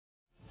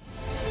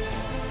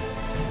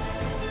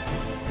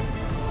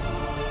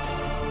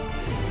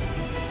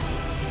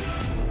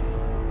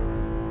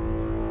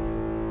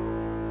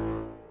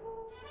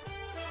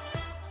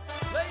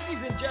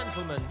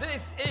gentlemen,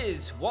 this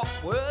is What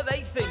Were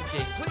They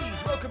Thinking?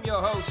 Please welcome your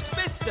host,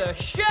 Mr.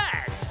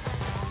 Shad.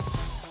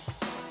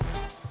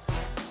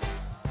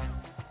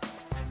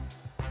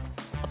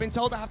 I've been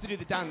told I have to do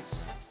the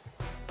dance.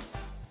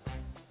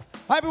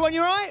 Hi everyone,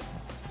 you alright?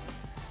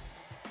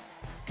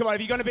 Come on,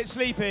 have you gone a bit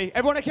sleepy?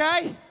 Everyone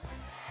okay?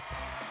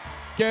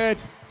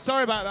 Good.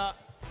 Sorry about that.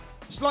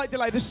 Slight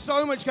delay. There's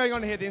so much going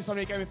on here at the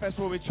Insomnia Gaming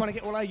Festival. We're trying to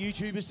get all our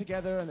YouTubers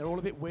together, and they're all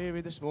a bit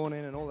weary this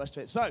morning and all the rest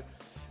of it. So,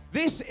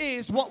 this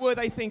is What Were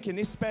They Thinking?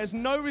 This bears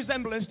no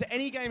resemblance to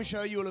any game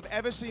show you will have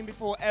ever seen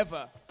before,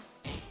 ever.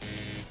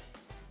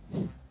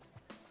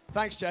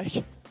 Thanks,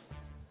 Jake.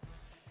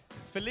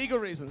 For legal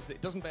reasons,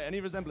 it doesn't bear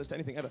any resemblance to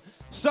anything ever.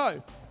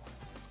 So,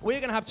 we're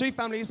going to have two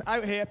families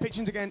out here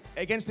pitching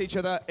against each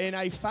other in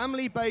a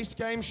family-based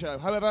game show.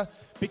 However,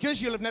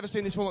 because you'll have never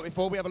seen this format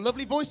before, we have a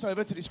lovely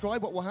voiceover to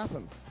describe what will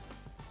happen.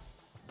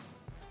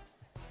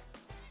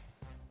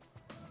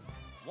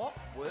 What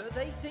were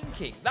they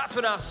thinking? That's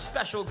what our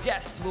special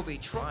guests will be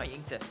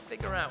trying to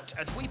figure out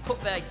as we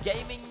put their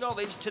gaming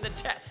knowledge to the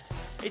test.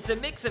 It's a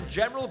mix of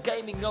general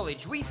gaming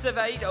knowledge. We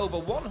surveyed over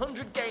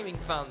 100 gaming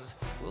fans.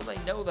 Will they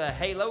know their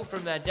Halo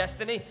from their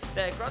Destiny,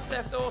 their Grand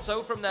Theft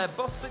Auto from their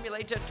Bus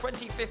Simulator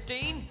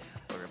 2015?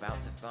 We're about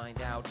to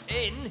find out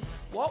in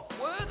What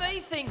Were They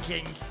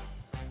Thinking?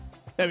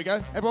 There we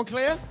go. Everyone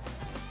clear?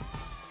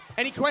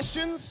 Any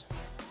questions?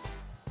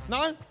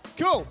 No?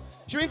 Cool.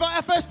 Should we invite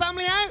our first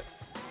family out?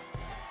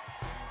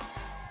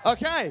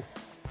 Okay.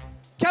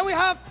 Can we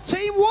have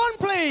Team 1,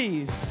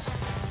 please?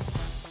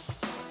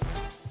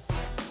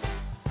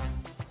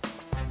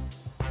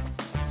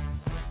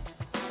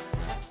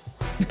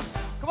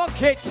 Come on,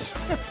 kids.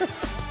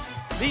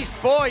 These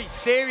boys,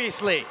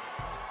 seriously.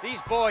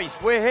 These boys,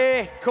 we're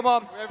here. Come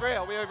on. We over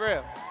here. We over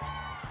here.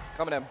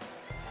 Coming in.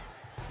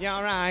 Yeah,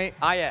 all right.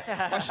 Hiya.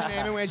 What's your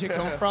name and where'd you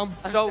come from?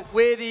 So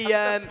we're the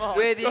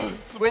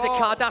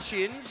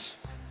Kardashians,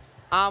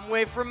 and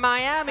we're from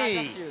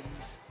Miami.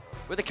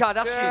 We're the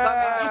Kardashians.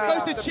 Yeah. You're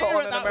supposed to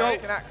cheer at that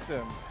American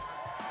accent.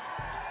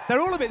 They're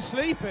all a bit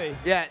sleepy.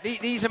 Yeah,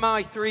 these are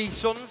my three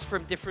sons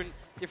from different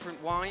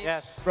wives.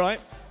 Yes. Right.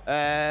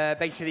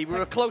 Basically,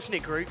 we're a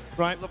close-knit group.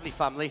 Right. Lovely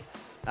family.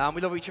 And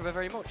we love each other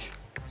very much.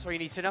 That's all you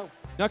need to know.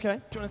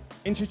 Okay. Do you want to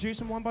introduce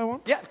them one by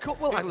one? Yeah, cool.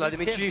 Well, I'll let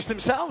them introduce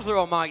themselves. They're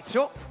all mic'd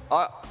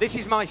up. This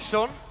is my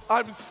son.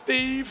 I'm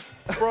Steve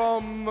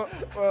from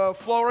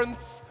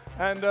Florence,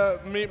 and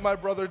meet my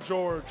brother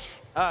George.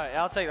 Oh,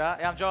 yeah, I'll take that.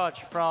 Yeah, I'm George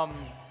from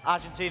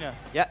Argentina.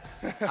 Yeah.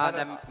 And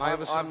then my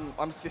other son.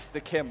 I'm Sister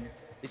Kim.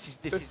 This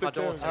is my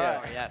daughter.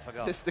 Kim. Yeah, I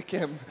forgot. Sister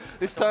Kim.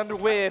 This turned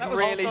weird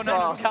really also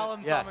known as fast.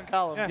 Callum, Tom, and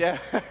Callum. Yeah.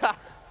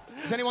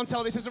 Does anyone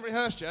tell this isn't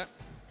rehearsed yet?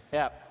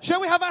 Yeah. Shall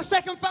we have our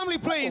second family,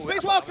 please?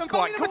 Please welcome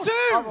family number 2.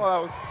 Oh,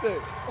 that was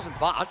sick. Wasn't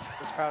bad.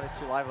 This crowd is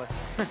too lively.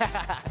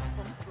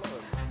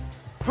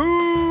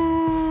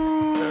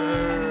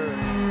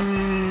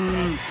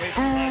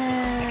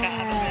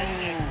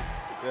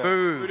 What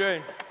are you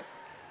doing?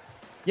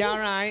 Yeah, all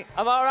right.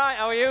 I'm all right,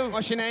 how are you?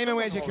 What's your name and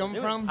where'd you come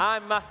from?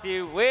 I'm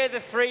Matthew. We're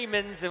the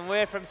Freemans and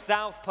we're from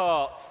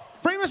Southport.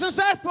 Freemans and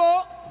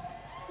Southport.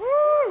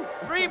 Woo!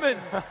 Freemans!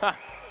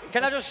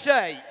 Can I just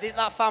say,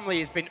 that family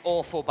has been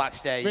awful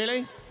backstage.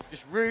 Really?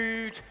 Just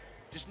rude,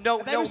 just no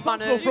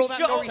responsible manners, for all that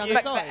no noise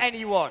respect down for the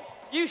anyone.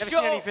 You Never shut seen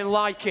up. anything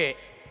like it.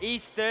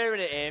 He's staring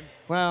at him.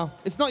 Well,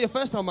 it's not your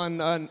first time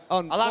on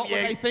What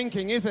Were They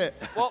Thinking, is it?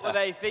 What were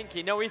they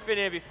thinking? No, we've been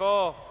here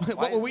before.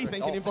 What were we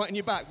thinking inviting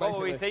you back, basically? What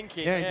were we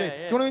thinking? Yeah, indeed.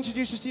 Do you want to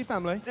introduce us to your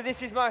family? So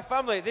this is my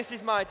family. This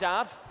is my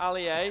dad,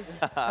 Ali A.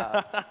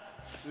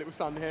 Little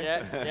son here.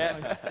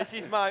 Yeah. This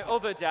is my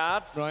other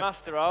dad, Right.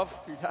 MasterOv.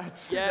 Two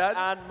dads.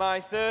 Yeah, and my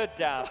third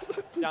dad,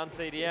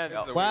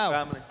 DanTDM. Wow.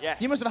 Family.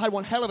 Yes. You must have had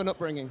one hell of an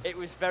upbringing. It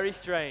was very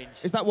strange.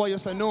 Is that why you're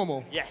so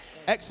normal?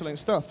 Yes. Excellent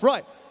stuff.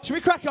 Right, should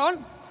we crack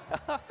on?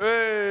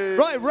 Hey.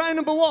 Right, round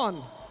number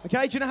 1.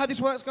 Okay, do you know how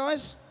this works,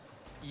 guys?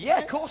 Yeah,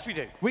 of course we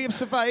do. We have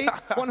surveyed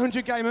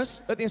 100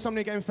 gamers at the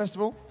Insomnia Gaming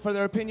Festival for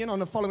their opinion on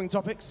the following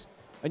topics,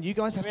 and you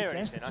guys have to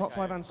guess the top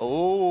 5 answers.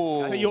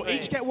 Oh. So you'll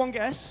each get one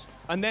guess,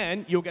 and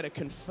then you'll get a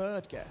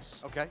conferred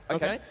guess. Okay.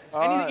 Okay?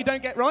 So anything you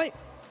don't get right,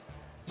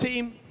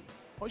 team,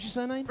 what's your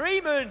surname?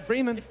 Freeman!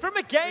 Freeman. It's from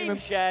a game Freeman.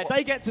 shed.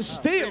 They get to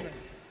steal.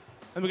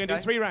 And we're going to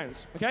do 3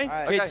 rounds, okay?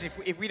 Kids,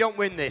 if we don't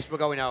win this, we're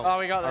going home. Oh,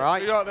 we got this. All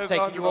right? We got this.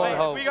 Taking you all Hey,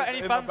 home. We got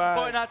any In fans the bag.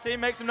 supporting our team?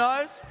 Make some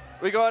noise.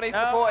 We got any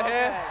support okay.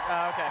 here?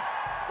 Oh, okay.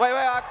 Wait,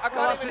 I can't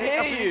That's even an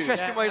hear you.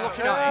 interesting way of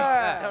looking Yeah.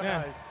 at No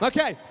Yeah. noise.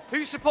 Okay. it.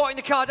 Who's supporting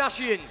the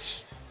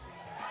Kardashians?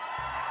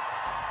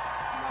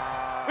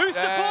 Who's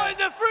supporting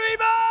the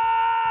Freeman?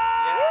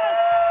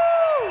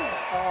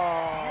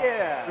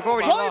 Yeah. We've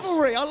already lost.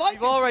 Rivalry, I like We've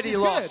this. already This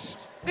is lost.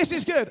 Good. This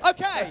is good.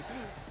 Okay.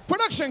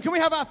 Production, can we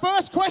have our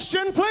first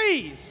question,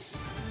 please?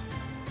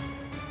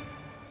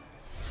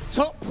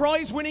 Top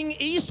prize-winning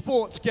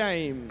esports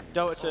game.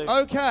 Dota 2.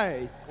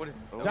 Okay.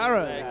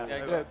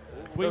 Darren,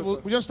 we'll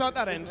just start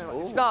that end.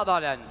 Start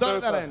that end.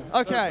 Start that end.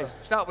 Okay.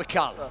 Start with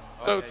Cal.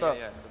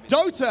 Dota.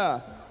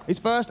 Dota. His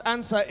first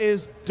answer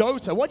is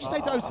Dota. What'd you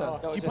say,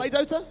 Dota? Do you play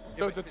Dota?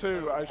 Dota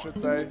 2, I should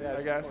say,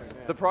 I guess.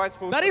 The prize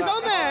pool. That is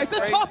on there. It's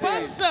the top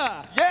answer.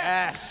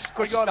 Yes,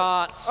 good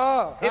start.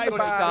 In the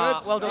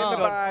bag. Well done,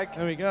 son.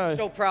 There we go.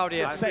 So proud of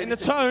you. Setting the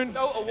tone.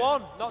 Dota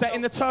 1.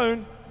 Setting the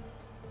tone.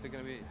 What's it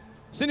going to be?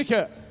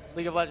 Syndicate.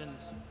 League of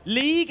Legends.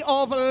 League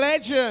of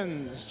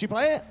Legends. Do you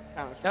play it?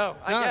 No. No.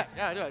 Yeah,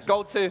 I do. Actually.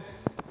 Gold 2.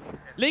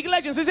 League of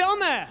Legends. Is it on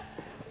there?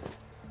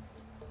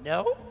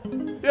 No.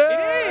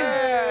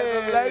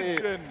 Yeah, the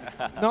legend.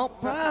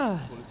 Not bad.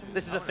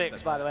 This is a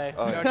fix, by the way.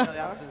 Oh. We already know the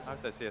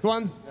answers. Go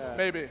on.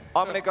 Maybe.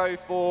 I'm going to go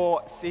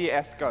for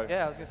CSGO.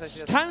 Yeah, I was going to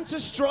say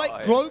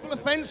Counter-Strike Global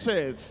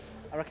Offensive.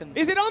 I reckon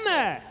Is it on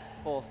there?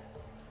 4th.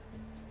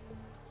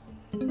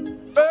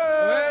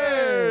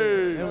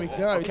 Hey! There we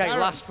go. Okay, Darren,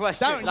 last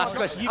question. Darren, Last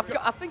question.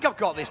 I think I've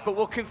got this, but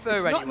we'll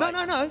confer anyway.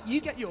 No. You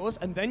get yours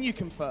and then you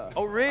confer.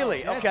 Oh,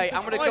 really? Okay,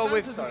 I'm going to go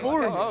with.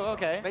 Oh,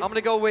 okay. I'm going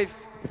to go with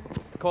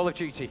Call of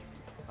Duty.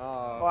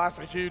 Oh, that's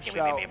a huge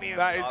shout.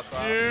 That is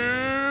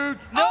huge.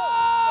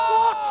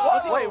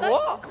 What? Wait,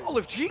 what? Call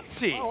of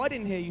Duty? Oh, I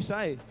didn't hear you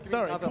say.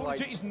 Sorry, Call of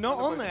Duty's not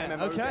on there.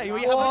 Okay,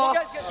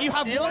 What? you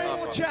have one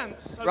more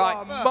chance. So Right.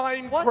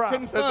 Minecraft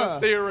Confer. is a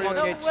series.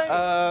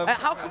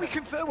 How can we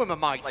confer when we're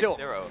mic'd up?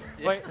 0.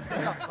 Wait.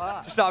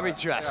 Just out of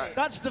interest.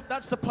 That's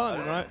the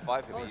pun, right?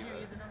 5 could be you.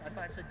 I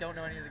actually don't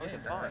know any of the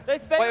games. They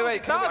failed.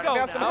 Wait, can we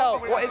have some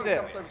help? What is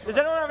it? Does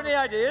anyone have any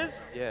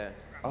ideas? Yeah.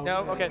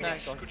 No? Okay,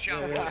 thanks. Good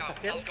shout.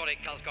 Cal's got it.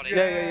 Cal's got it.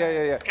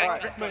 Yeah. Okay, All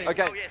trust right. me.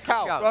 Okay, Oh, yes.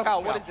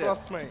 Cal, what is it?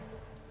 Trust me.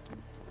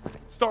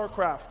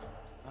 StarCraft.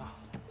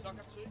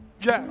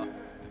 Yeah.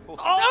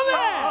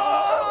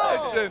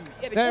 Oh, Legend.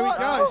 there we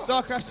go,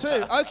 StarCraft 2.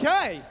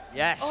 Okay,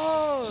 Yes.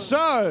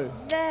 so,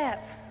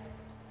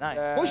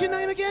 Nice. what's your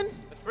name again?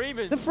 The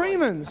Freemans. The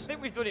Freemans. I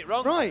think we've done it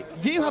wrong. Right,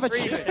 you have a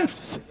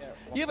chance.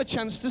 You have a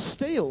chance to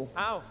steal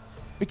How?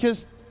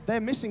 because they're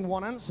missing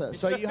one answer.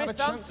 So the you have a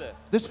fifth chance. answer.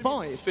 There's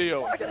 5.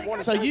 Steal.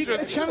 So you get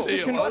a chance to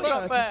Steal. confer. That's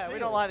not to fair. steal. We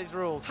don't like these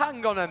rules.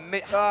 Hang on a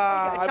minute.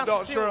 I'm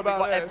not sure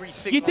about this. every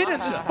single You didn't.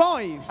 There's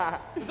 5.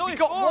 There's only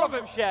got 4 of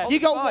them, Chef. You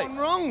got one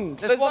wrong.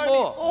 There's one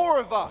more. 4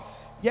 of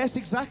us. Yes,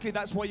 exactly.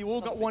 That's why you all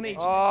got one each.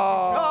 No,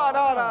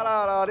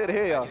 I didn't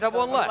hear you. Is there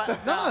one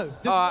left? No.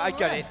 there's I one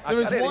get left. it.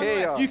 There is didn't one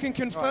hear left. you. You can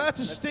confer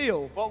to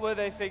steal. What were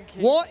they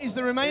thinking? What is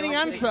the remaining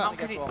answer? How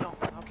can it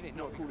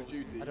not Call of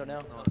Duty? I don't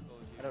know.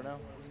 I don't know.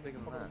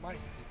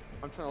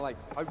 I'm trying to like,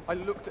 I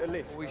looked at a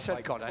list. We of, said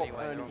like, COD top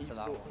anyway, earning not to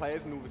that esports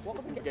players and all the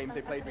specific games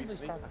they played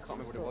recently. I can't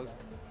remember what it was.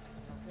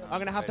 I'm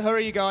going to have to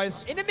hurry you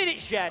guys. In a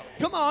minute, Shed.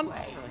 Come on.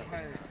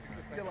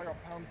 Still like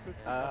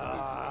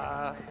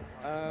 £1.50.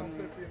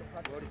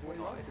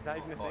 Is that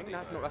even a thing?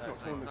 That's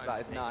not tournaments, that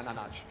is. Nah.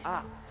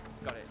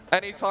 Got it.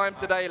 Any time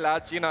today,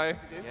 lads, you know,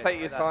 take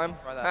your time.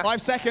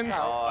 5 seconds.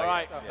 All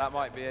right. That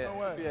might be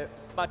it.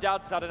 My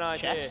dad's had an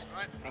idea.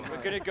 We're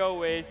going to go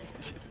with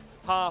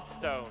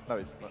Hearthstone. No,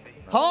 it's not.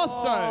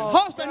 Hearthstone.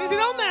 Hearthstone, is it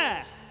on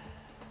there?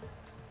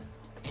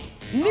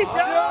 It's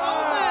not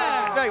on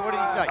there. Say, what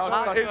did he say?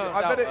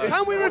 I bet it is.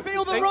 Can we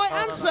reveal the right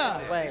answer?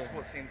 Wait.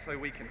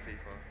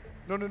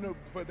 No,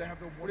 but they have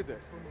the. What is it?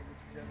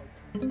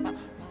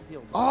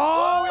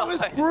 Oh, it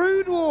was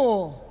Brood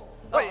War.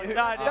 Wait, It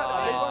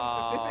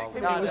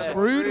was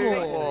Brood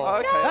War.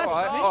 Okay, That's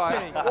all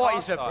right. sneaky. What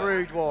is a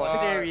Brood War?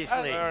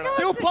 Seriously.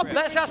 Still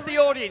popular. Let's ask the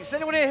audience.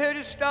 Anyone here heard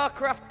of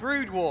StarCraft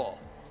Brood War?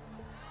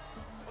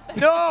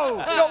 No,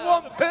 not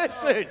one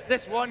person.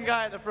 This one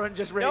guy at the front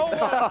just raised Very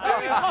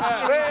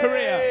popular in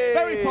Korea.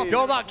 Very popular.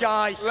 You're that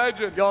guy.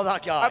 Legend. You're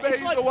that I guy. bet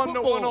he's like the one that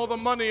football. won all the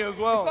money as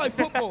well. It's like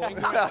football. in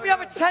Korea. We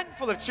have a tent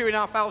full of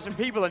 2,500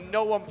 people and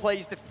no one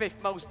plays the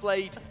 5th most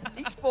played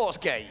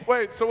esports game.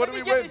 Wait, so what do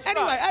we win?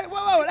 Anyway,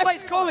 whoa,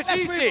 Plays Call of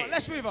Duty.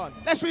 Let's move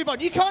on.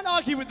 You can't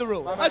argue with the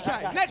rules.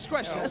 Okay, next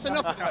question. That's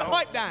enough of this.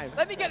 Pipe down.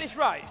 Let me get this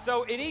right.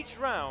 So in each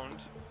round,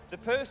 the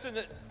person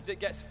that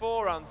gets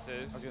 4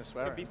 answers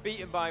can be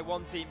beaten by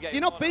one team getting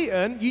You're not one.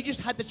 beaten. You just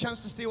had the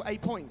chance to steal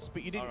 8 points,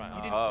 but you didn't.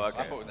 You didn't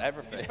succeed. I thought it was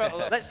everything.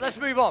 Let's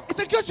move on. It's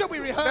a good job we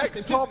rehearsed Next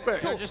this. isn't it?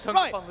 topic. Cool. Just hung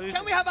Right, up on losing.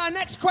 can we have our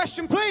next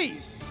question,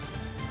 please?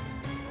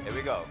 Here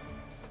we go.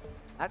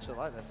 I actually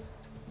like this.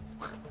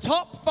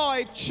 Top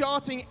 5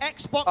 charting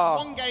Xbox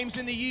One games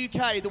in the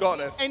UK. The Got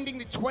week this. ending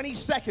the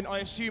 22nd, I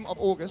assume, of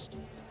August.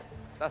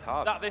 That's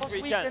hard. That this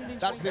weekend.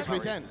 That's this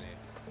weekend.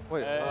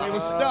 Wait, We will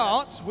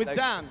start with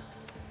Dan.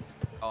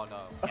 oh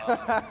no.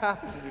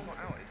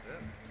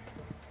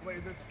 Wait,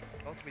 is this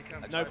last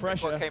weekend? No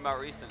pressure. What came out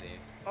recently?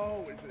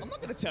 Oh, is it? I'm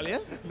not going to tell you.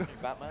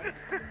 Batman.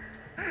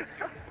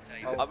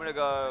 I'm gonna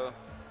go.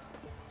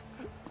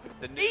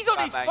 The new He's on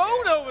his Batman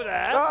phone game. over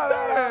there.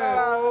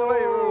 No,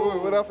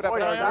 wait, what happened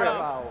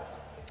over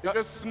He's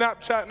just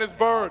Snapchatting his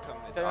bird.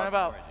 What's that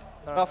about?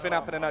 Nothing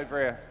happening over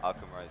here.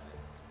 Arkham Rising.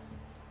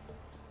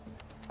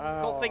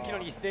 Not thinking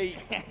on your feet.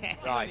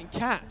 Right.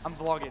 Cats. I'm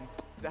vlogging.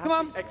 Come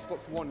on.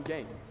 Xbox One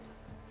game.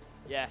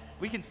 Yeah,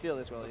 we can steal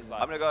this well easily.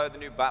 I'm gonna go with the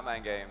new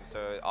Batman game.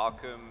 So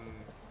Arkham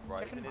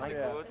Rising is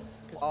it called?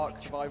 Ark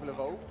Survival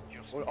Evolved.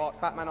 Or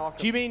Batman Arkham.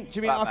 Do you mean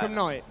Batman. Arkham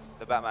Knight?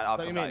 The Batman what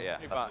you Arkham mean? Knight, yeah.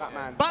 That's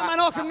Batman. Batman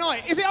Arkham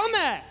Knight. Is it on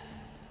there?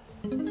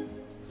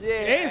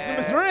 It is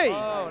number 3.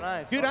 Oh,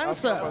 nice. Good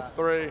answer. Number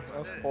 3.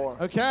 That's 4.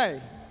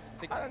 Okay.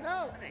 I don't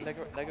know.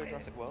 Lego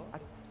Jurassic World?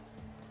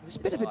 There's a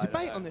bit of a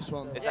debate on this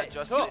one. Is that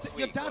just Your this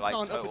week or, dads like,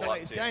 aren't up with the total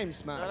latest up to?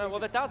 games, man. No, well,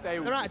 the dads.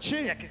 They're out of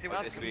tune. Yeah, because they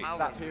were This week.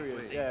 That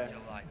period, yeah.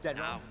 Dead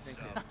now.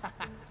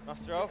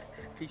 MasterOv.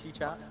 PC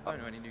chats. I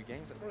don't know any new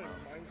games.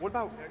 What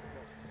about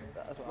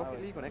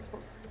Rocket League on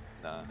Xbox?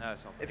 No,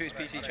 it's not. If it was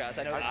PC chats,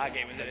 I know that our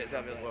game was in it, so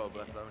I'd be like, World, but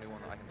that's the only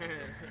one that I can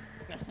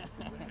think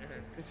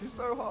This is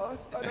so hard.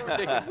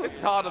 This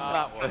is harder than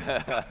that one.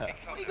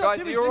 What you got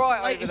to do is list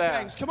the latest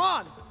games. Come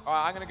on. All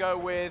right, I'm going to go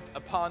with a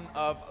pun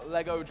of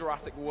Lego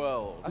Jurassic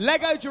World.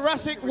 Lego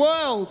Jurassic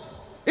World.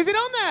 Is it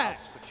on there?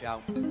 Good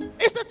shout.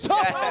 It's the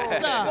top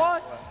answer.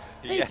 What?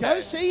 There you go.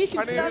 See, you can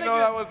I didn't even know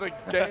that was a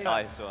game.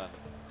 Nice one.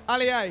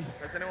 Ali A. Has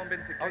anyone been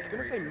to I was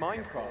going to say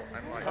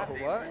Minecraft. That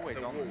would work.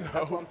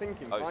 That's what I'm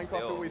thinking. Oh, Minecraft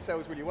still. always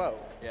sells really well.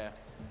 Yeah.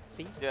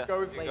 Yeah, Go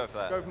with, you can go for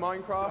that. go with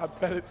Minecraft. I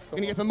bet it's still.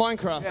 We're going to go for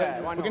Minecraft.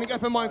 Yeah, why We're going to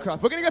not? go for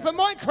Minecraft. We're going to go for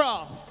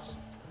Minecraft.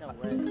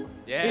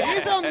 Yeah. It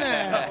is on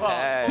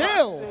there.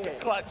 Still.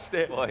 Clutched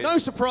it. Boy. No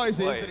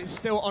surprises Boy. that it's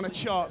still on a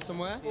chart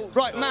somewhere.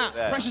 Right, Matt,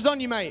 there. pressure's on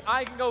you, mate.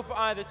 I can go for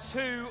either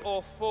 2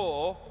 or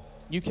 4.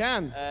 You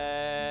can.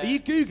 Are you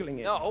Googling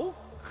it? No.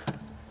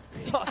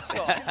 Not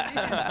so.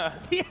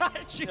 He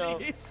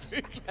actually is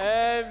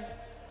Googling.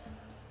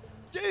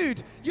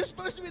 Dude, you're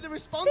supposed to be the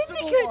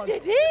responsible one.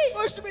 Did You're it?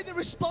 supposed to be the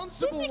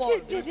responsible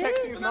one. Did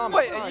Texting his mum.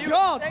 Wait, are you?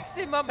 God.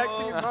 Texting my mum.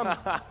 Texting his mum.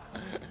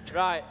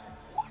 Right.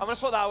 I'm going to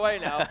put that away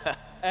now.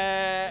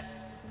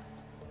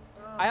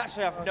 I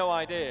actually have no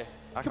idea.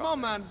 Come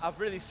on, man. I've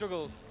really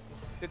struggled.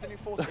 Did the new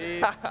Forza,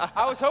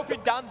 I was hoping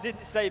Dan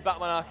didn't say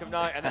Batman Arkham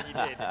Knight, and then you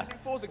did. the new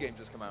Forza game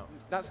just come out?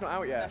 That's not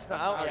out yet. That's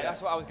not out yet.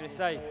 That's what I was going to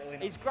say.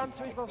 Is Gran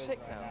Turismo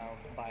 6 out?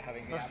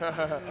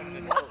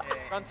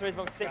 Gran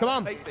Turismo 6. Come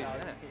on. PlayStation,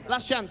 isn't it?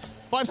 Last chance.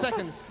 5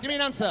 seconds. Give me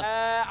an answer.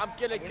 I'm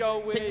going to go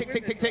with... Tick, tick,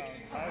 tick, tick, tick.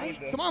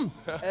 Come on.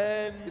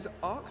 Is it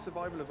Ark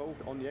Survival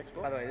Evolved on the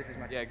Xbox? by the way, this is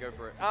my Yeah, go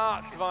for it.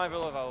 Ark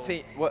Survival Evolved.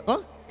 What?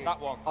 Huh?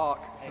 That one. Ark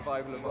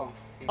Survival Evolved.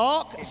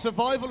 Ark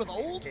Survival of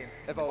Old?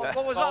 Evolved.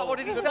 What was that? What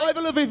did he say?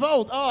 Survival of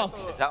Evolved. Ark.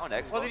 Is that on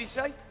Xbox? What did he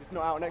say? It's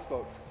not out on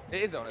Xbox.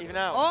 It is on it. Even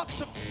out. Ark.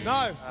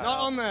 No, not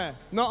on there.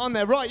 Not on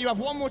there. Right, you have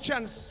one more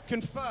chance.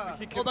 Confer.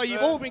 Although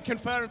you've all been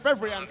conferring for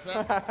every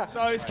answer,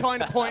 so it's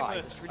kind of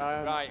pointless.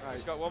 Right,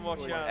 just got one more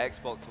chance.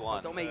 Xbox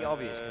One. Don't make it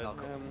obvious, because I'll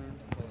come.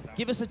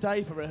 Give us a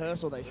day for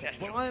rehearsal, they said.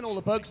 We'll iron all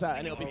the bugs out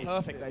and it'll be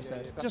perfect, they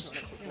said. Just,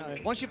 you know,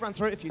 once you've run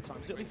through it a few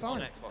times, it'll be It's on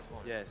fine. Xbox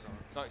One. Yeah, it's on.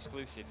 It's not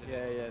exclusive, is Yeah,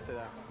 it? yeah, say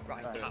that.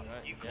 right.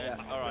 You Yeah.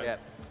 All right. Yeah.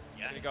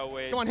 I'm going to go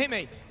with Come on, hit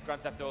me.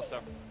 Grand Theft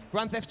Auto.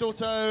 Grand Theft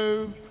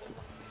Auto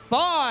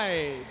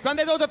 5. Grand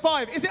Theft Auto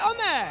 5. Is it on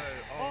there?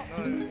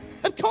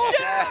 Of course.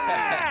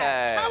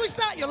 Yeah. How is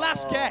that your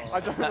last guess?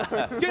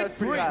 Good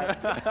grief.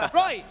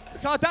 Right,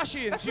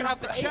 Kardashians, you have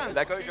the chance.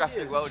 Lego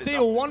Jurassic World is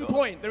Steal up. 1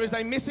 point. There is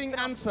a missing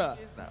answer.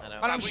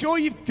 And I'm sure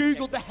you've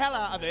Googled the hell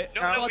out of it.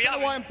 No, so I we don't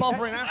know why I'm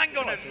bothering asking.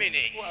 Hang on a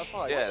minute.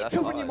 Yeah, that's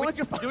Covering your fine.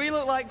 microphone. Do we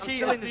look like still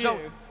cheaters in the to zone.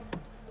 you?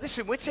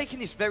 Listen, we're taking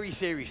this very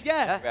seriously.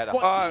 Yeah. Yeah.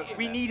 What,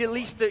 We need at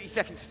least 30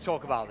 seconds to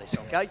talk about this,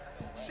 okay?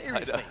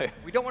 Seriously.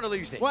 We don't want to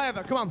lose this.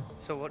 whatever, come on.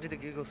 So what did the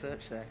Google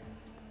search say?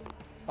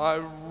 I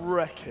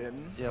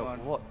reckon. Yeah,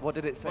 what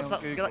did it say What's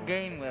on that, Google? that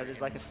game where there's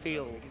like a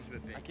field?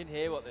 I can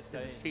hear what they're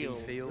There's a saying.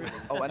 field.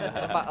 Oh, and there's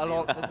a battle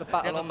on, there's a They have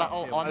battle a on that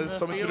battle field. on There's the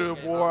something to field.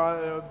 do with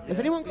war. Has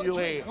anyone got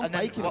Wait, and then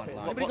bacon what, up here?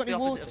 Has what's anybody the got any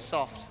opposite water? of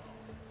soft?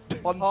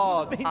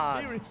 Hard. Being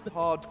Hard. serious.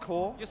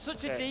 Hardcore. You're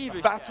such a Okay.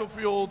 diva.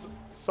 Battlefield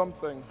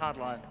something.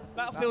 Hardline.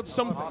 Battlefield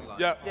something.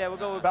 Yeah. Yeah, we'll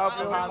go with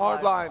Battlefield Hardline.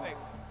 Hardline.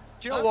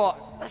 Do you know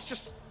what? Let's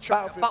just try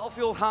Battlefield.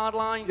 Battlefield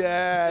Hardline.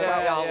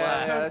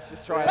 Yeah. Let's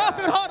just try it.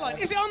 Battlefield Hardline,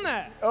 is it on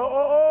there?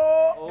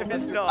 Oh. If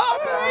it's not.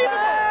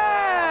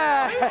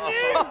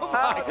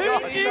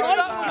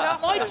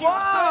 Like you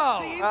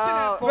searched the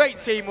internet for Great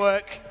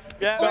teamwork.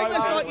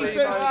 almost like you searched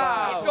the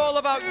internet. It's all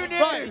about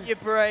Right. your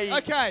brain.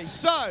 Okay,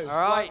 so All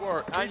right.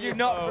 And you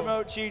not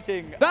promote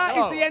cheating. that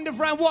is the end of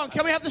round 1.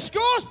 Can we have the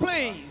scores,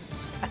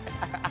 please?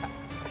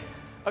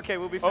 Okay,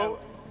 we'll be fair. Oh.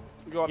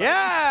 Go on.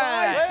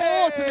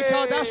 Yeah. 5-4 to the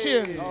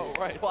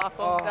Kardashians. Put our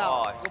phones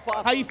down. Nice. We'll put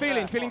our How you phones feeling?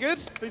 down. Feeling good?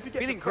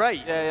 Feeling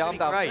great. Yeah, I'm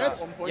down for Great.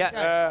 that.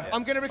 Yeah.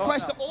 I'm going to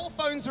request that all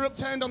phones are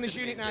upturned on this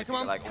unit now. Come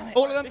on. Like-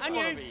 All of them. This And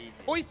will you. be-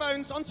 All your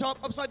phones on top,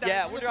 upside down.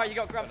 Yeah, wonder how you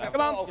got Grand Theft Come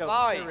on. Auto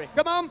 5.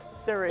 Come on.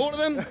 Siri. All of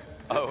them.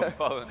 Oh,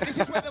 phone. This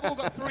is where they've all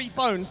got 3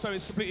 phones, so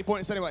it's completely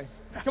pointless anyway.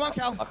 Come on,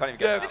 Cal. I can't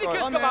even Yeah, get This has On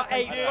got there. about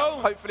 8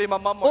 phones. Hopefully my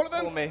mum All won't of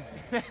them? call me.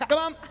 Come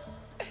on.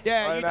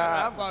 Yeah, you don't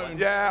have a phone.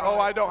 Yeah. Oh,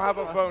 I don't have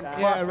a phone. Yeah,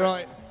 Classic.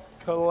 right.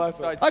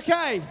 Classic.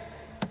 Okay.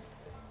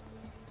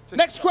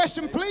 Next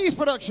question, please,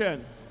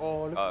 production.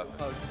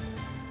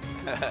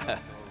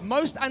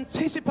 Most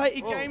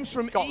anticipated games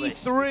from got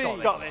this, E3.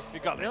 We got this, we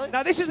got this.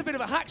 Now, this is a bit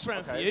of a hacks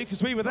round for you,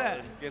 because we were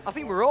there. I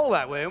think we're all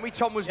there, weren't we?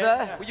 Tom was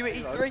there. Were you at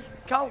E3?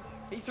 Cal?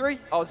 E3?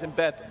 I was in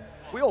bed.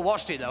 We all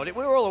watched it, though. We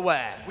were all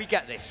aware. We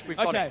get this. We've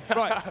got Okay, it.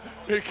 right.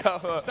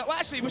 Well,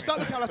 actually, we'll start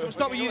with Cal. We'll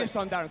start with you this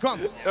time, Darren. Come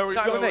on. There we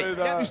Start go. with me. with,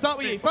 Yeah, we'll start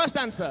with you. First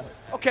answer.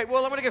 Okay,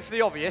 well, I'm going to go for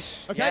the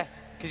obvious. Okay.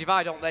 Because if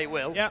I don't, they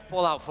will. Yep.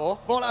 Fallout 4.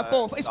 Fallout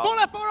 4. Is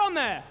Fallout 4 on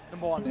there?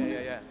 Number 1.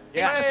 Yeah.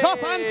 Yeah.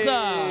 Top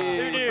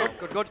answer.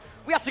 Good.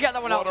 We had to get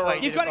that one out of the way.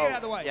 You've got to get it out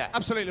of the way. Yeah.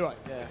 Absolutely right.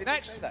 Yeah.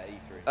 Next.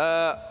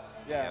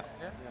 Yeah.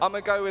 I'm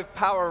going to go with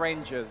Power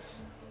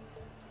Rangers.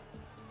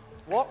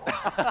 What?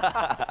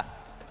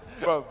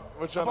 Bro,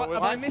 which one?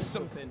 Have I missed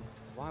something?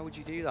 Why would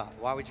you do that?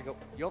 Why would you go?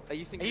 Are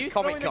you Are thinking you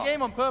Comic throwing the Con?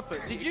 game on purpose?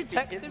 Did you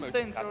text him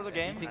saying throw the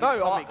game?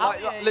 No,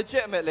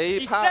 legitimately,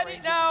 He Power said it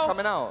Rangers now. is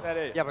coming out.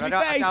 Yeah, but To I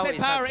be don't.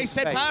 fair, he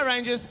said Power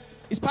Rangers.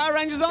 Is Power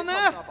Rangers on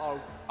there?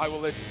 I will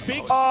let you.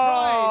 Big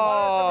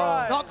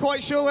surprise. Not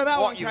quite sure where that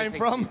one came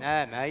from.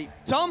 Yeah, mate.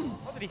 Tom?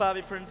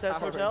 Barbie Princess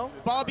Hotel.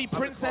 Barbie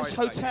Princess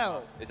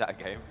Hotel. Is that a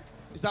game?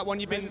 Is that one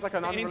you've been It's like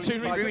an into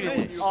unreleased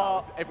recently?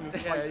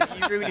 Everyone's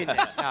You're ruining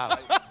this now.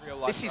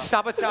 This is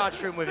sabotage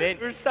from within.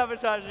 We're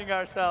sabotaging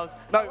ourselves.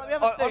 No,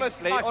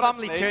 honestly, My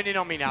family turning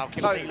on me now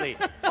completely.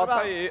 I'll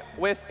tell you,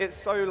 it's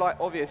so like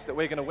obvious that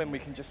we're going to win, we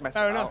can just mess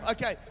Fair it enough. out.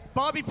 Okay.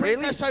 Barbie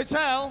Princess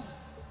Hotel.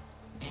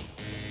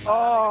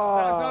 Oh.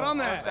 It's not on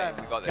there.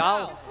 We got this.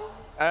 Gal.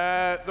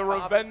 The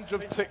Revenge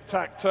of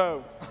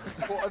Tic-Tac-Toe.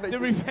 The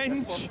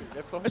Revenge.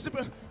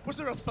 Was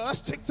there a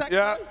first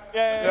Tic-Tac-Toe?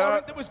 Yeah.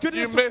 Warrant that was good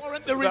You enough to missed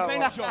warrant the that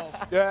Revenge one.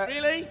 of? Yeah.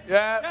 Really?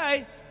 Yeah.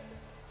 Okay.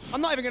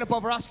 I'm not even going to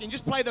bother asking.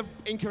 Just play the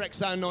incorrect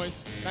sound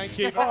noise. Thank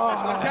you very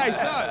much. Okay,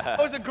 so.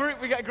 Oh, it's a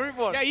group. We get a group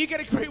one. Yeah, you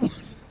get a group one.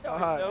 All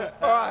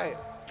right.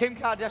 Kim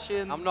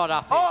Kardashian. I'm not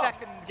happy.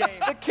 Second game.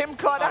 The Kim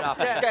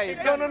Kardashian game.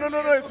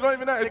 No, it's not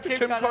even that. It's the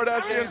Kim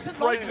Kardashian doesn't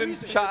like pregnancy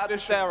losing. Shout out to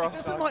edition. Sarah.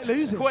 Doesn't like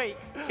losing. Quake.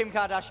 Kim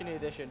Kardashian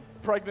edition.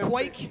 Pregnancy.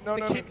 Quake. No.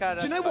 Do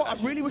you know what?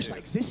 I really wish that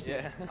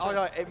existed. Oh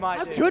no, it might.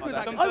 How do. good would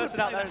that Some be? I would person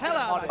play out the there is hell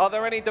gonna out of mod it. it. Are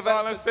there any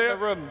developers in the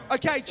room?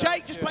 Okay,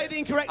 Jake, just play the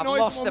incorrect I've noise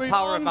lost and we'll the move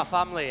power of on. my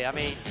family. I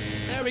mean,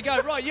 There we go.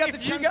 Right, you have the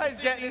If you chance guys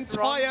to get do the this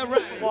wrong, entire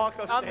round. walk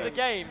off And stage. the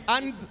game.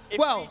 And, If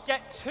well, we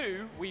get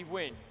 2, we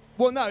win.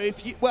 well, no,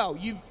 if you,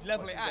 you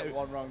level it out.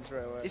 One wrong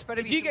straight away. it's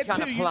better If you get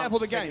 2, you level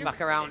the game. Back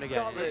around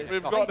again.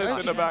 We've got this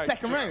in the bag.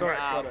 Second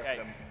round.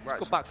 Okay. Let's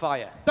go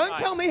backfire. Don't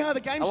tell me how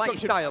the game's I like your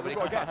structured. style, but it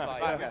could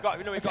backfire. Right, we've got,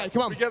 we Okay,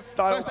 come on. We get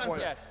style First answer.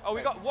 points. Yes. Oh,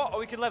 we got what? Oh,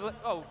 we can level it.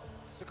 Oh.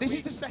 So This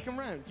is the second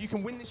round. You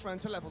can win this round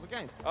to level the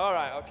game. All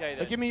right. Okay. So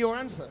Then. give me your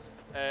answer.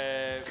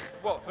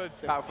 What for?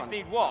 Battlefront.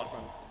 Need what?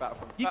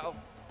 Battlefront. You-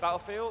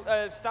 Battlefield.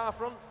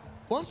 Starfront.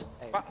 What?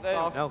 No,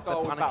 Star they're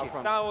Wars panicking.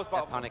 Battlefront. Star Wars They're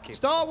Battlefront. panicking.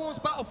 Star Wars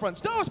Battlefront.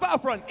 Star Wars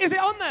Battlefront. Is it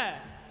on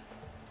there?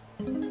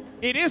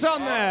 It is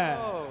on there.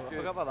 Oh, I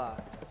forgot about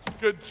that.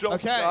 Good job,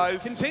 Okay,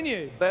 guys.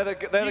 continue. They're the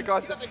guys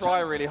got that the try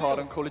chance to really steal. hard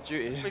on Call of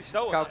Duty. We've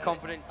stolen. How that.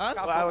 confident. Huh?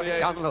 How Well, confident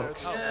yeah, Dan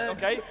looks.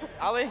 Okay.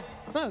 Ali.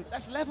 No,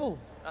 that's level.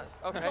 That's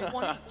We've okay. got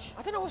one each.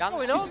 I don't know what's Dan's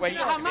going just on. waiting.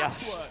 You know how Yeah.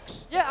 maths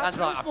works. Yeah. I Dan's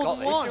like, It's I've more got than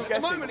this. one. At the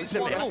moment, it's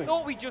one all.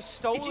 thought we just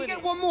stole If you it.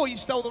 get one more, you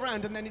stole the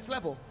round, and then it's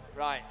level.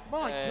 Right.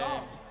 My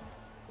God.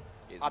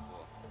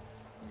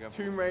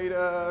 Tomb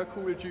Raider,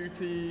 Call of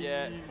Duty,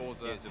 Yeah.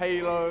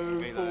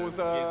 Halo,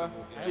 Forza,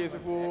 Gears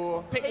of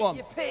War. Pick one.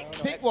 Your pick.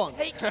 Pick one.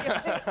 Take your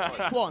pick.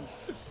 Pick one.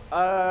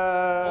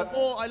 I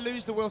Or I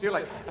lose the will to feel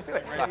like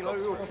live. Halo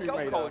or Tomb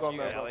Raider. Call of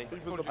Duty, Ali.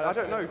 I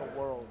don't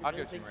know. I'd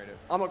go Tomb Raider.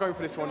 I'm not going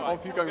for this one. I'll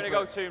you going I'm for gonna it.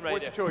 go Tomb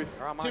What's Raider. your choice?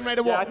 Tomb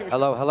Raider Yeah, I what? think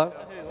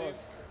Hello.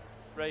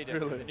 Raider.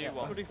 The new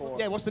one.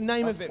 Yeah, what's the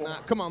name of it,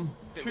 Matt? Come on.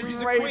 This is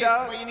a Raider. quiz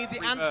where you need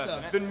the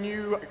answer. the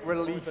new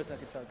release.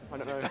 I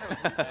don't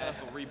know.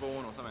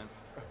 Reborn or something.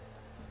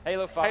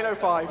 Halo 5. Halo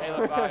 5.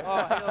 Halo 5.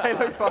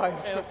 Halo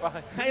 5. Halo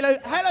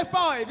 5. Halo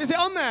 5, is it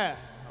on there?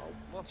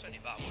 What's only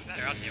about one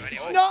better, aren't you,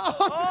 anyway? Not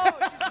on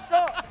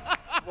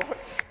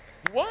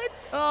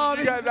What? Oh,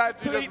 this You is guys a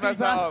actually complete just messed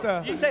that up.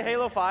 disaster. Did you say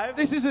Halo 5?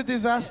 This is a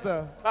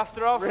disaster.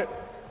 MasterOv.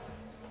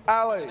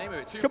 Ali. Name of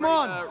it. Tomb Come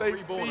on. Raider Say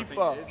Reborn, I think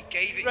FIFA.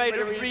 it is.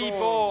 Raider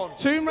Reborn.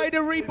 Tomb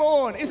Raider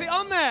Reborn, is it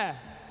on there?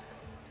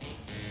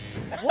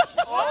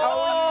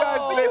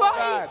 How are you guys this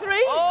bad?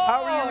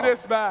 How are you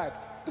this bad?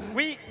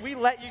 We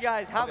let you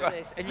guys have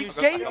this, and you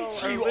Gave it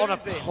to you on a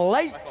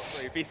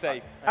plate. Be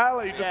safe.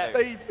 Ali, just Yeah.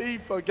 say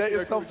FIFA. Get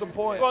yourself some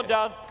points. Go on,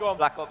 Dan. Go on.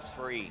 Black Ops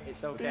 3.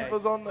 It's okay.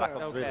 FIFA's on there. It's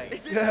okay.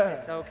 Yeah.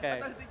 It's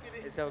okay.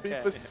 It's okay.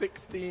 FIFA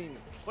 16.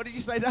 What did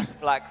you say, Dan?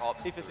 Black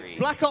Ops 3.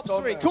 Black Ops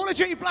 3. Call of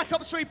Duty Black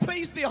Ops 3,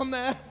 please be on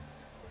there.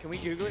 Can we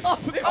Google it? Oh,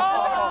 for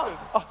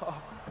God's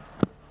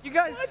You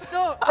guys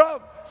suck.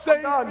 Bro,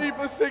 say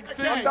FIFA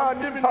 16. Okay.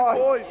 I'm giving you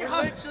points. You're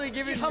literally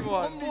giving You me have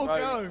one more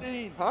go.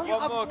 You One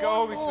have more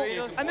go one between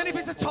more. us. And then if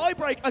it's a tie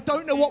break, I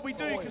don't know what we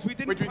do because we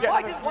didn't. Would we get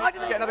Why another,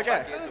 did they get another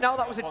guess? No,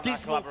 that was a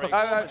dismal collaborate.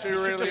 I'm performance.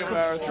 actually really Just come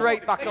embarrassed.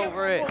 straight back They get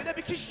over one it. more there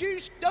because you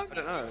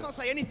can't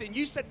say anything.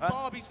 You said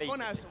Barbie's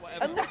Funhouse or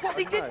whatever. And look what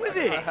they did with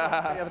it.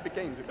 Any other big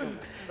games?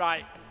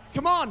 Right.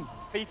 Come on,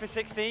 FIFA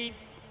 16.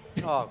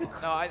 Oh,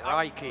 no,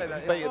 I keep.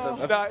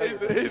 That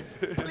is.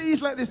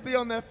 please let this be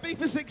on there.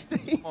 FIFA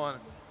 16. Come on.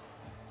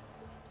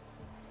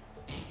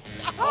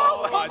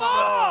 Oh my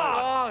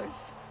God!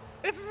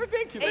 This is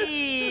ridiculous.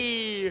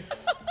 Hey.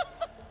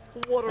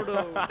 What are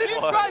those? You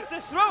tried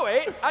to throw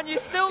it, and you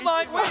still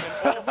might win.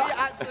 We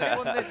actually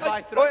won this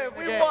by throwing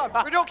the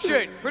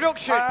game.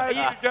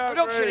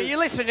 Production. Are you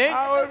listening?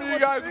 How have you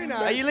guys do now.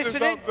 messed Are you this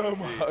listening? up so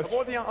much? I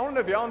want to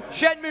know the answer.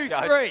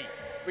 Shenmue 3.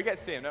 We get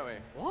to see him, don't we?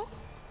 What?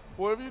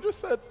 What have you just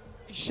said?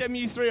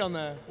 Shemu 3 on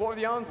there. What are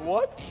the answers?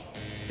 What?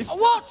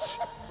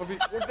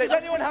 What? Does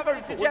anyone have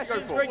any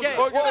suggestions for a game?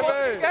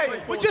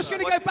 We're just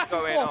going to go back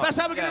and forth. That's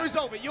how we're going to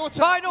resolve it. Your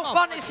turn. Final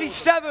Fantasy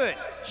 7.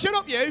 Shut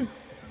up, you.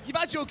 You've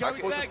had your go.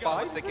 It's their go.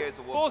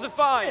 4's a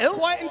 5.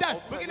 Quiet and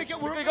down. We're going to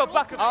go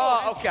back and forth.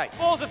 Oh, okay.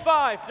 4's a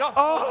 5. Not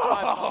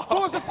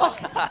 4's a 5.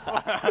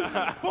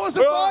 4's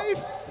a 5.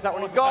 Is that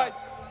one of Guys,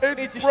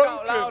 it's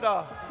broken.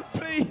 louder.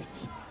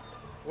 Please.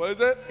 What is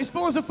it? It's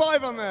 4's a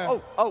 5 on there.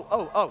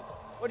 Oh.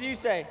 What do you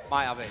say?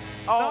 Might have it.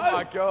 Oh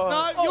my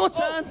god. No, your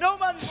turn. No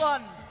Man's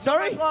Land.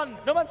 Sorry? No Man's Land.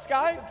 No Man's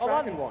Sky. Or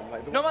Dragon Land. one,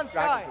 like the No one Man's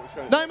dragons Sky. that were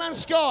shown. No Man's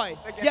Sky.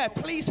 Yeah,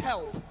 please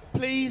help.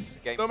 Please.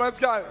 No Man's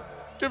Sky.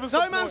 Give us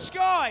No a Man's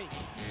point. Sky.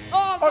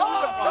 Oh, my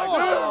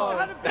God.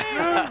 Had a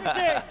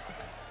big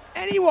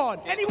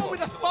Anyone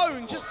with a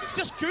phone, just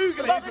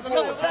Google it. This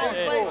one, let's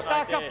play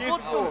StarCraft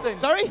Blood something.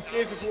 Sorry?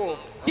 Gears of War.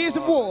 Gears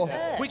of War.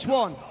 Which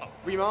one?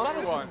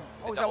 Remastered One.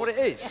 Oh, is that what it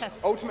is?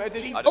 Yes. Ultimate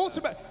Edition.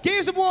 Ultimate.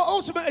 Gears of War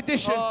Ultimate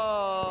Edition.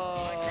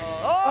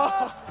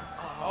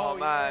 Oh,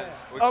 man.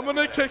 I'm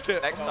gonna kick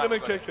it. Next I'm time, gonna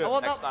buddy. kick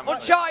it. Next time.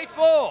 Uncharted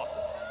 4.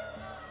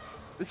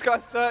 This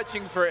guy's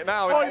searching for it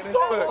now. Oh, it's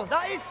Star Wars.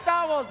 That is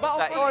Star Wars.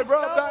 Battlefront Oh, is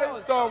bro, Star that Wars.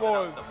 is Star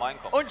Wars.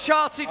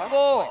 Uncharted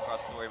 4.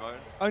 Story mode.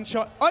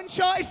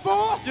 Uncharted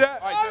 4? Yeah.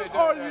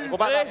 Oh, you. What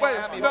about that Wait,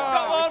 Miami no.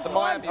 one? The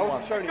Miami I one.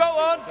 wasn't showing Go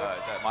on. Is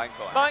that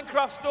Minecraft?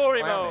 Minecraft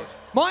story mode.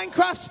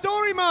 Minecraft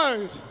Story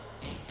Mode.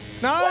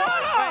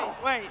 No?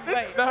 Wait.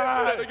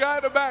 Nah, the guy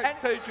in the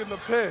back taking the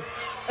piss.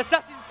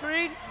 Assassin's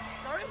Creed.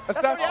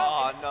 Assassin's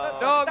Oh, no.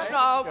 No, it's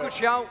not out. Good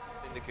shout.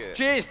 Syndicate.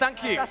 Cheers,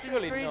 thank you. Assassin's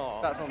Creed.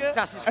 That's on.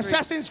 Assassin's Creed.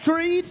 Assassin's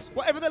Creed,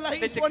 whatever the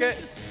latest one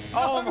Syndicate. is.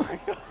 Oh my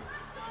god.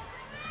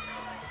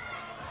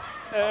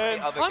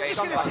 Other I'm games.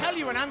 just going to tell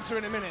you an answer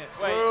in a minute.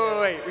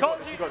 Wait. We got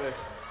this.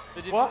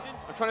 The Division? What?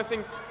 I'm trying to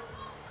think.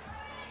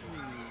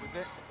 Was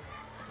it?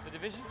 The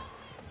Division?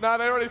 Nah,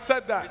 they already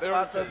said that. They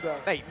already said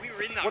that. Mate,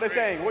 What are they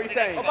saying? What are you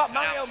saying? What about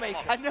Mario Maker?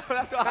 I know,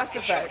 that's what Mass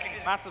Effect.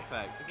 Mass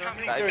Effect. Is there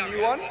Is there a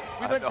new one?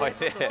 I have no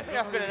idea. I think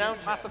that's been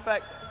announced. Mass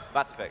Effect?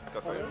 Mass Effect.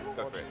 Go for it.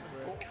 Go for it.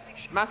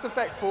 Mass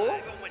Effect 4?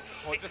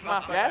 Or just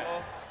Mass Effect?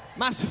 Yes.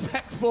 Mass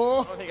Effect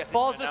 4.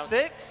 Forza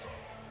 6.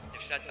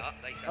 They've said that.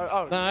 They said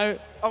Oh, No.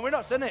 oh, we're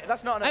not saying it.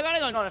 That's not. Hang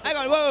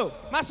on, whoa.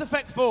 Mass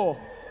Effect 4.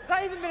 Has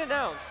that even been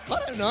announced? I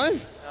don't know.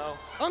 No.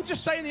 I'm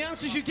just saying the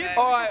answers you give.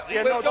 All right, We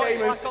are not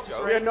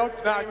gamers. We are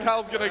not. Nah,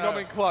 Cal's gonna come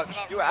in clutch.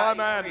 My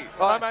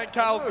man,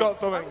 Cal's got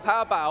something.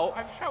 How about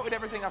I've shouted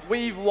everything I've seen.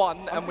 we've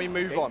won and we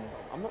move on?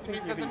 I'm not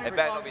thinking. It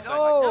better not be something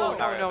No,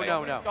 like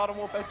no. Garden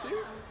Warfare 2?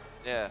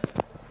 Yeah.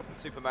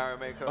 Super Mario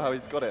Maker. Oh,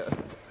 he's got it.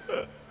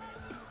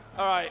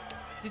 All right.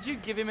 Did you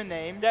give him a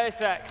name? Deus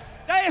Ex.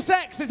 Deus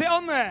Ex, is it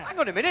on there? Hang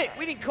on a minute.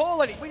 We didn't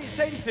call any. We didn't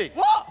say anything.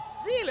 What?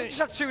 Really? We just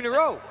had 2 in a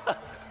row.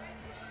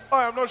 All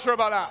right, I'm not sure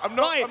about that. I'm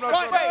not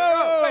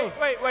sure.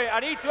 Wait. I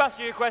need to ask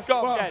you a question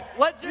What? again.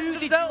 Legends Who of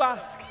did you Zelda.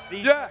 ask?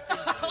 These Yeah.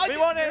 We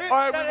won it. All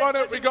right, we won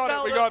it. We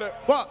got it.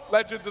 What?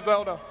 Legends of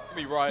Zelda.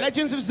 Be right.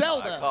 Legends of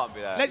Zelda. It can't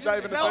be that. Legends Not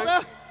of even a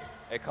Zelda?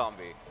 It can't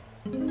be.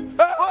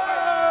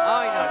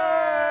 I know.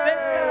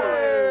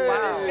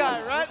 This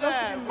guy right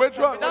there. Which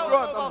one?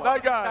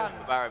 That guy.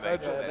 Mario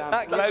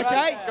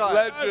Maker.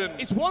 Legend.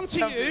 It's 1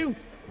 to you,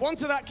 1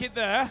 to that kid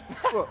there,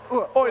 Oh,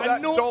 that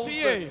and 0 to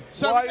dolphin. you.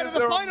 So Why we go is to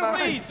there the a final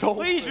massive read.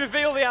 dolphin? Please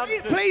reveal the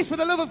answer. Please, for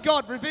the love of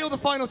God, reveal the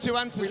final 2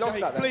 answers, lost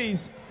Jake, that then.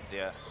 please.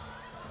 Yeah.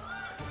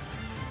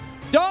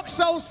 Dark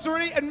Souls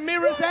 3 and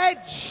Mirror's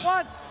Edge.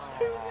 What?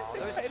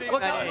 There's too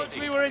Look how many. much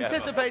we were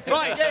anticipating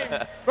Right. the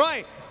games.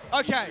 Right,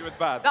 okay. It was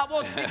bad. That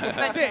wasn't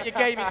disrespecting your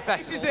gaming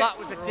festival. it. That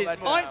was a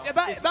dismal.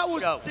 That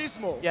was show.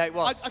 dismal. Yeah, it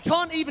was. I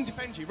can't even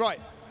defend you. Right.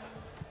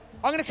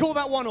 I'm going to call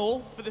that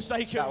 1-1 for the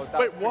sake of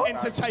Wait, what?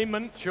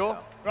 entertainment. Sure.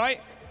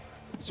 Right?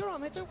 It's all right,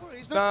 mate. Don't worry.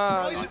 It's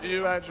Nah, not surprising.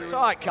 you, Andrew. It's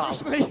all right, Carl.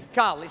 Trust me.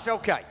 Carl, it's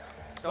okay.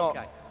 It's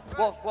okay.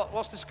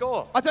 What's the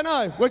score? I don't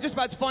know. We're just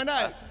about to find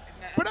out.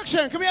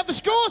 Production, can we have the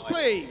scores,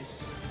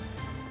 please?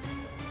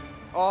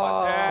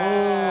 Oh,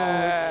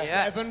 Yes.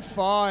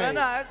 7-5.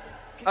 Nice.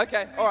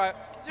 Okay, all right.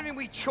 Considering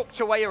we chucked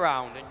away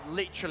around and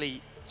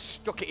literally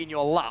stuck it in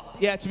your lap,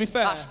 Yeah, to be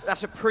fair.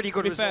 that's a pretty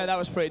good To be result. fair, that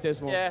was pretty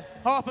dismal. Yeah.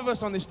 Half of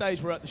us on this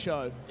stage were at the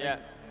show. Yeah.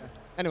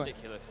 Anyway.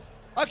 Ridiculous.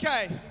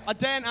 Okay, I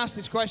daren't ask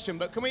this question,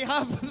 but can we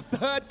have the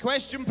third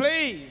question,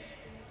 please?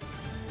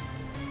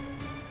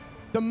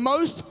 The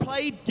most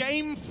played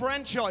game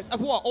franchise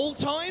of what, all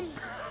time?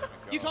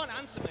 You can't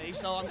answer me,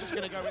 so I'm just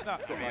going to go with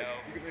that.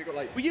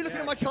 Were you looking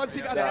at my cards to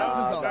see if I had the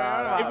answers,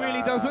 though? It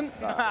really doesn't?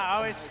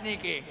 Oh, it's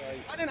sneaky.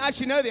 I didn't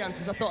actually know the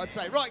answers, I thought I'd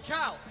say. Right,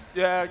 Cal,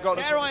 yeah, got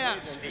it. dare I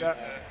ask? Yeah.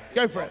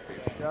 Go for it.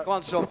 Go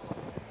on, son.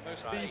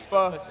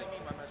 FIFA.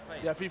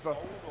 Yeah, FIFA.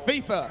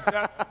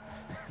 FIFA.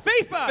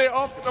 Stay FIFA!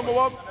 off, number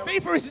 1.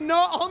 FIFA is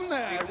not on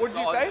there. What did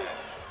you say?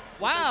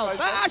 Wow,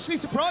 that actually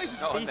surprises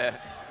Not on me. there.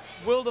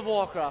 World of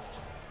Warcraft.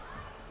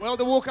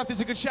 World of Warcraft is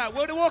a good shout.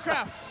 World of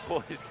Warcraft.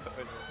 What is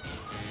going on?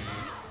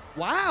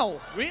 Wow,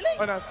 really?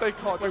 When I say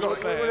COD, you got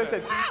to say What did it. they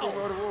say?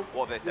 Wow.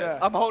 What they said.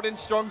 Yeah. I'm holding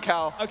strong,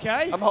 Cal.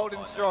 Okay. I'm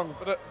holding strong.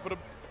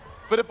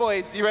 For the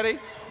boys, you ready?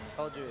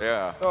 Call of Duty.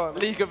 Yeah. Oh,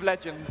 League of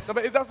Legends. no,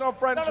 but that's not a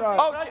franchise.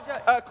 Oh,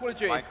 shit. Call of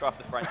Duty. Minecraft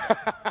the French.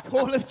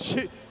 Call of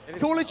Duty.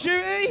 Call of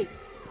Duty?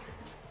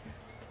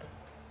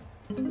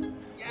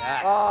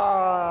 Yes.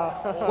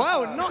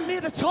 Well, not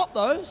near the top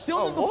though.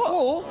 Still number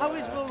 4. How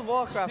is World of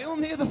Warcraft? Still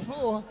near the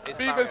 4.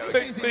 FIFA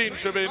 16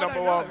 should be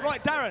number 1.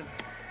 Right, Darren.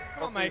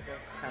 Come on, mate.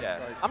 Yeah.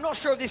 I'm not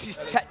sure if this is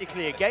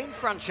technically a game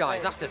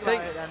franchise. That's the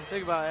thing.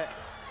 Think about it.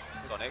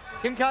 Sonic.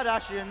 Kim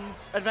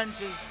Kardashian's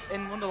Adventures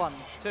in Wonderland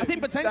 2. I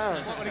think potentially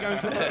I'm going to go and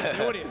convert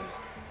the audience.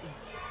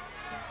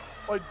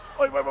 Wait.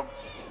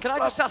 Can I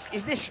just ask,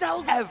 is this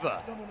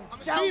ever? I'm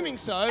assuming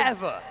so.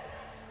 Ever?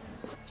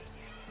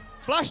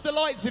 Flash the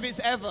lights if it's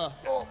ever.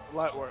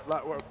 Light work.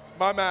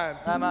 My man.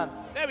 Man.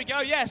 There we go,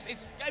 yes.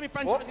 It's gaming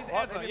franchises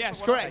ever.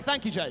 Yes, correct.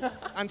 Thank you, Jay.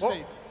 And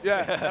Steve.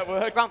 Yeah, that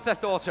worked. Grand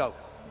Theft Auto.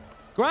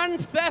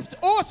 Grand Theft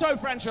Auto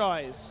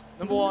franchise.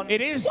 Number 1.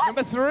 It is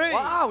number 3.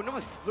 Wow,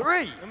 number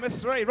 3. Number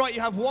 3. Right,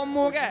 you have one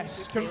more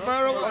guess.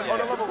 Confer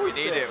away. We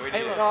need it. We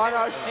need it.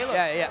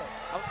 Yeah.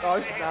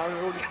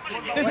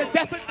 There's a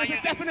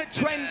definite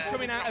trend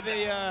coming out of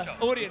the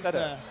audience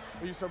there.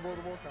 You said World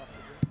of Warcraft.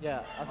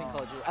 Yeah, I think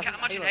Call of Duty. I can't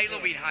imagine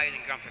Halo being higher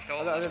than Grand Theft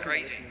Auto. That's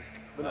crazy.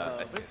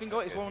 It's been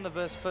good. It's one of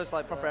the first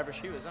like proper ever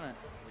shooters, isn't it?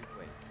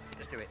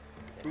 Let's do it.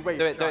 Do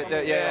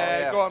it.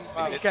 Yeah. Go on.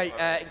 Okay,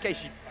 in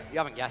case you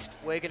haven't guessed,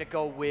 we're going to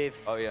go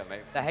with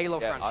the Halo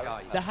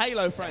franchise. The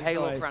Halo franchise.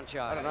 Halo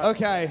franchise.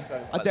 Okay,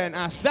 I didn't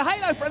ask. The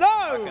Halo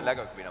franchise. No!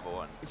 Lego could be number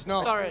 1. It's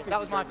not. Sorry, that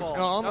was my fault. It's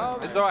not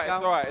on. It's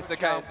alright. It's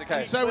okay.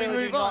 And so we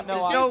move on.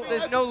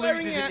 There's no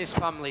losers in this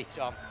family,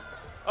 Tom.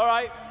 All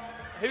right.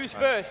 Who's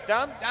first,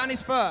 Dan? Dan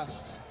is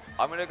first.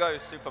 I'm going to go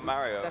Super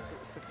Mario.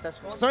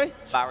 Successful. Sorry?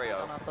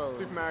 Mario.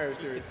 Super Mario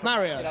series.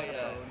 Mario.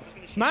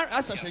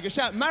 That's actually a good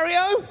shout.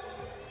 Mario?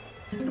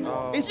 Is on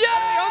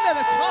there,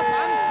 the top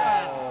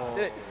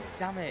answer.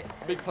 Damn it.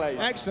 Big play.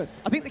 Excellent.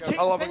 I think the kick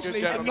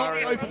potentially is to not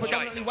go for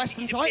predominantly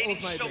Western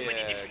titles, maybe. So many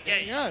different There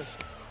you games.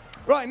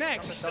 go. Right,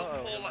 next. Still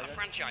call like a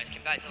franchise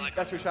compared to like.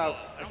 That's your shout.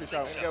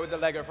 Go with the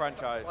Lego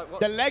franchise.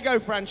 The Lego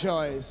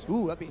franchise.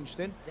 Ooh, that'd be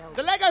interesting.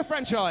 The Lego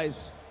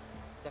franchise.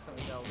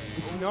 Definitely Zelda.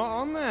 It's not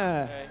on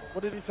there.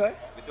 What did he say?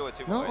 We saw it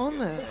Super Not Mario. on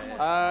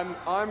there.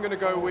 I'm going to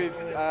go with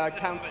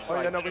Counter-Strike.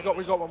 Oh yeah, no, we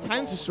got one.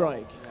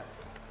 Counter-Strike.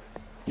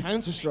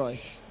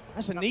 Counter-Strike.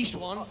 That's a niche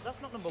one.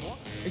 That's not number 1.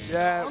 It's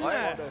Yeah. on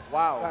there.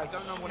 Wow. That's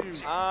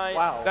huge.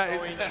 I'm That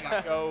going is-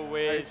 to go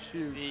with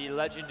huge. the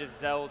Legend of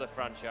Zelda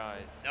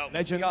franchise. No.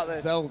 Legend of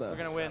We're Zelda. going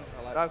to win.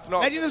 That's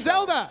not. Legend of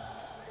Zelda.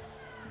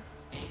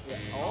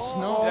 It's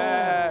not.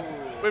 Yeah.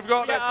 We've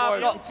got this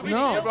one. It's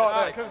not. We've got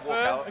Walk this.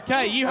 out.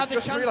 Okay, you have the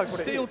just chance to realised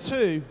what it steal is.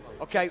 2.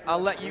 Okay, I'll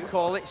let you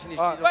call it. Since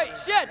Wait,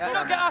 shit, did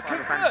I get our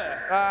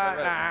convert?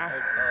 Nah.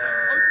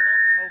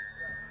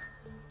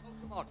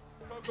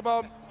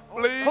 Pokemon,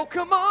 please.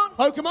 Pokemon!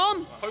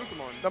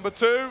 Pokemon. Number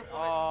 2.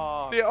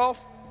 See it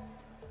off.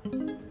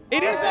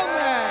 It is on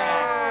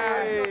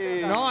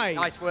there. Nice.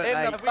 Nice work, In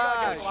mate. the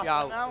bag.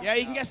 Shout. Yeah,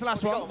 you can guess the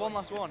last We got one. one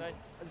last one.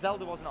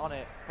 Zelda wasn't on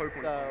it.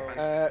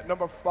 So,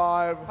 Number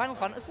 5. Final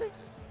Fantasy?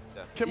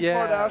 Kim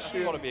Yeah.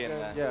 Kardashian. Gotta be in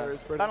there.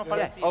 Series, pretty Final good.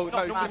 Fantasy. Oh, It's no,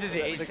 not numbers,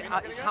 number is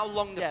it? It's how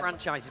long the Yeah.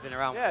 franchise has been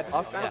around. Yeah,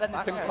 for.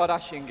 Kim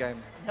Kardashian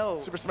game. No.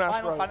 Super Smash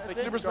Final Bros.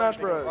 Fantasy? Super Smash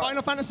Bros.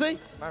 Final Fantasy.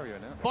 Mario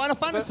now. Final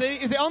Fantasy.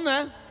 Is it on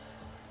there?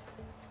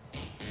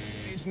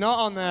 It's not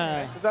on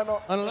there. Is that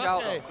not?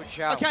 Unlucky. Good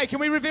shout. Okay, can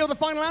we reveal the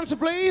final answer, I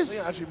think it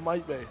please? actually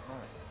might be.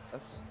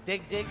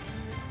 Dig.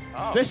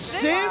 The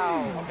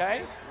Sims.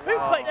 Okay. Who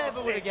plays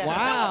Never would have guessed.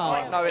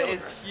 Wow. No, it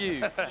is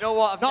huge. You know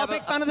what? Not a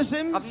big fan of The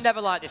Sims? I've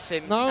never liked The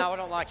Sims. No? Now I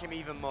don't like him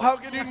even more. How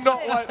can you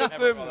not like The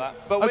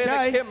Sims? But we're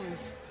Okay. the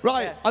Kims.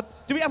 Right.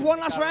 Do we have one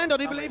last round, or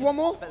do you believe one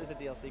more? I bet there's a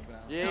DLC coming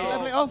out. Just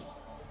level it off?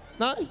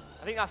 No?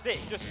 I think that's it.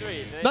 It's just 3,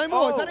 isn't it? No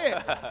more, is that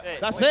it? That's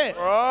it. That's it.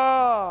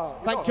 Oh.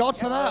 Thank God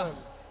for that.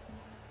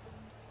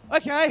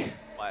 Okay.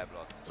 Might have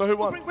lost. So who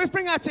won? We'll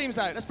bring our teams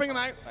out. Let's bring them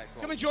out.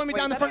 Come and join me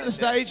down the front of the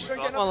stage,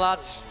 Come on,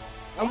 lads.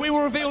 and we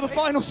will reveal the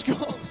final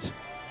scores.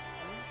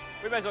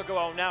 We may as well go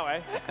home now, eh?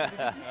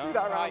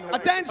 I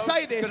don't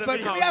say this,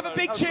 but can we have a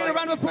big cheer and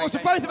round of applause for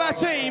both of our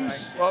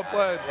teams? Well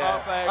played.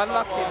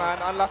 Unlucky, man.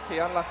 Unlucky.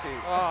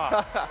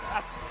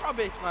 That's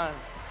rubbish, man.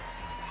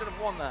 Should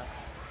have won that.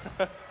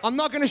 I'm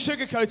not going to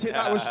sugarcoat it.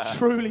 That was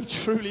truly,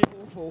 truly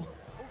awful.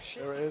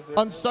 There it is.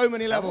 On so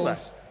many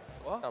levels.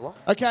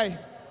 Okay.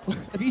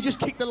 Have you just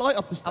kicked the light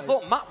off the I stage?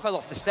 thought Matt fell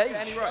off the stage.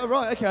 Oh,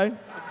 right, okay.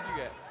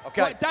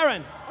 Okay. Right,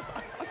 Darren.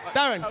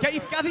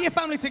 Gather your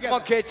family together.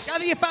 Come on, kids.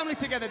 Gather your family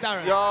together,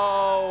 Darren.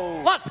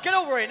 Yo. Lads, get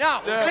over it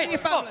now. Gather your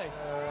family.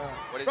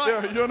 What is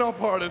Right. You're not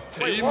part of this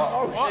team.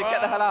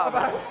 Get the hell out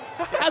of it.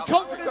 How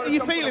confident are you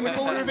feeling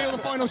before we reveal the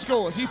final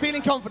scores? Are you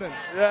feeling confident?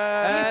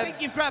 Yeah. Do you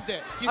think you've grabbed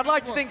it? Do you I'd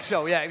like to you think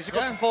so, yeah. It was a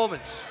good Yeah.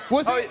 performance.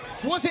 Was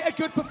it a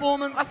good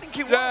performance? I think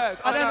it was. Yeah,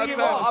 I don't think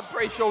it was. I'm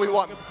pretty sure we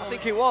won. I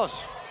think it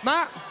was.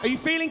 Matt, are you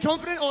feeling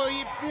confident or are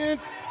you... I think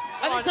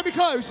it's going to be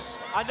close.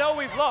 I know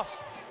we've lost.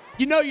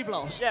 You know you've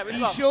lost. Yeah, we've Are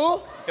you lost.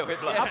 sure?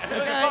 Absolutely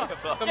Okay. lost.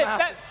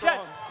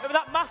 Yeah, remember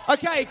that mass?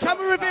 Okay, can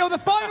we reveal the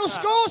final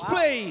scores,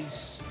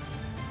 please?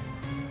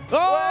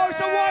 Oh, it's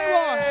a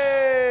whitewash.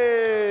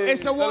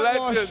 It's a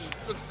whitewash.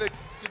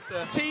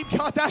 legends. Team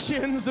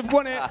Kardashians have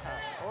won it.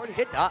 Already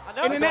hit that.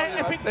 In an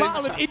epic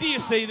battle of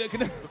idiocy that can...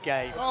 Good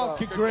game. Oh,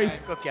 good grief.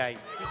 Good game.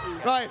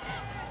 Right.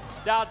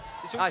 Dads.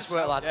 Nice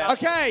work, lads. Yeah.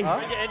 Okay.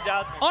 Bring it in,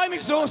 Dads. I'm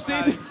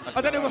exhausted.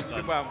 I don't know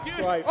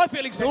what... I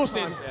feel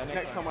exhausted.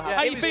 Next time we'll How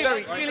have you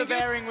feeling? Feeling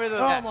bearing with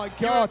us. Oh, my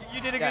God.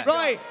 You did a good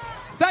Right.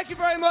 Thank you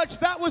very much.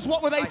 That was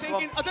What Were They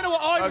Thinking? I don't know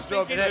what I was Nice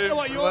job, thinking. I don't know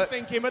what dude. you're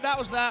thinking, but that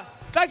was that.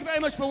 Thank you very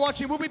much for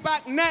watching. We'll be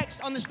back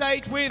next on the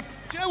stage with...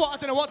 Do you know what? I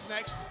don't know what's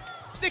next.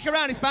 Stick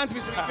around. It's bound to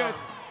be something good.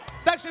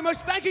 Thanks very much.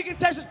 Thank you,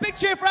 contestants. Big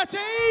cheer for our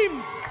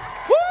teams.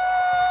 Woo!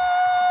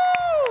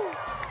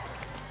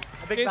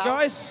 Cheers,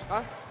 guys.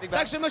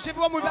 Thanks so much,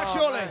 everyone. We'll be back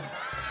shortly. There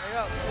you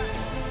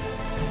go.